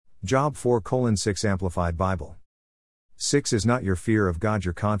Job 4:6 Amplified Bible. 6 Is not your fear of God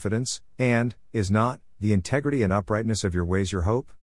your confidence, and, is not, the integrity and uprightness of your ways your hope?